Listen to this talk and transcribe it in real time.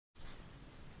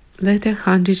Letter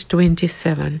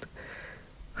 127.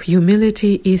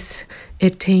 Humility is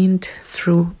attained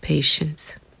through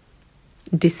patience.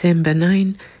 December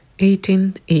 9,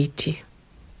 1880.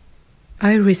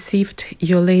 I received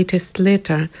your latest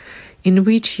letter in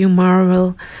which you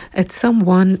marvel at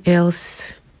someone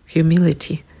else's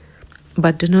humility,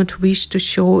 but do not wish to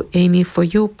show any for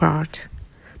your part.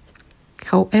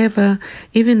 However,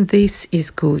 even this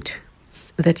is good,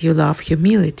 that you love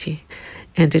humility,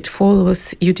 and it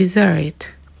follows you desire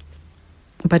it.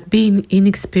 But being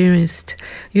inexperienced,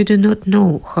 you do not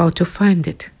know how to find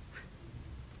it.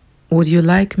 Would you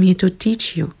like me to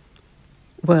teach you?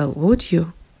 Well, would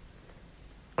you?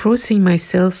 Crossing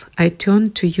myself, I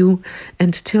turn to you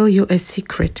and tell you a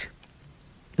secret,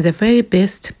 the very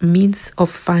best means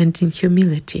of finding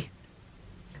humility.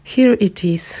 Here it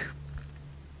is: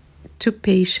 to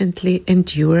patiently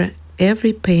endure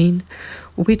every pain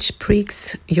which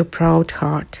pricks your proud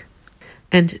heart,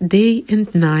 and day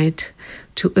and night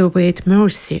to await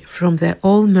mercy from the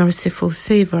all-merciful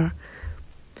Saviour.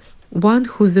 One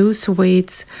who thus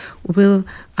waits will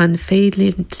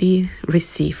unfailingly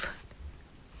receive.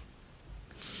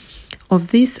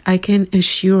 Of this I can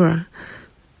assure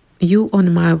you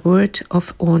on my word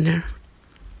of honor.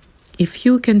 If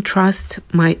you can trust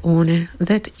my honor,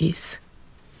 that is.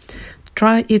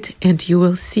 Try it and you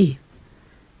will see.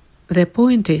 The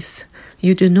point is,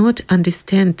 you do not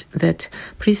understand that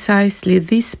precisely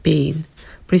this pain,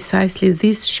 precisely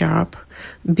this sharp,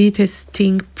 bitter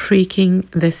sting pricking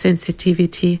the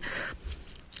sensitivity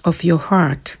of your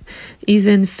heart, is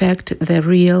in fact the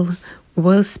real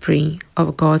wellspring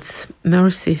of God's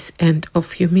mercies and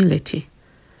of humility.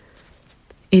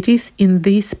 It is in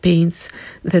these pains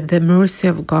that the mercy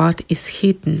of God is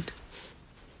hidden.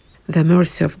 The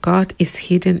mercy of God is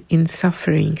hidden in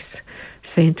sufferings,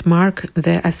 Saint Mark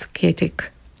the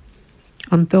ascetic,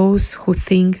 on those who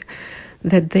think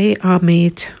that they are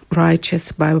made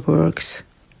righteous by works.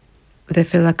 The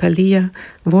Philokalia,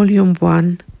 Volume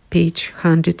 1, page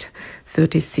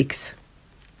 136.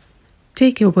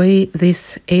 Take away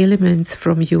these elements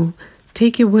from you,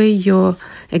 take away your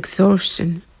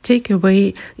exhaustion, take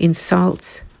away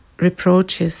insults,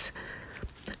 reproaches,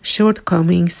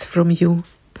 shortcomings from you,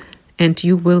 and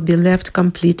you will be left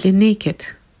completely naked.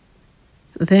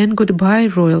 Then goodbye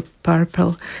royal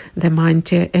purple, the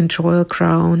mantle and royal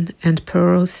crown and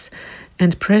pearls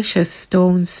and precious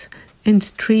stones and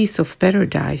trees of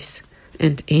paradise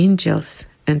and angels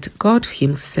and God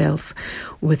himself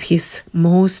with his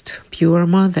most pure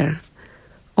mother.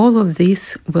 All of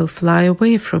this will fly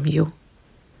away from you.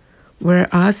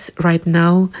 Whereas right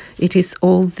now it is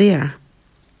all there,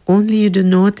 only you do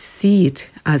not see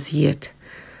it as yet.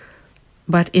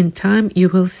 But in time you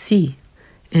will see,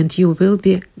 and you will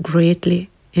be greatly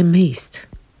amazed.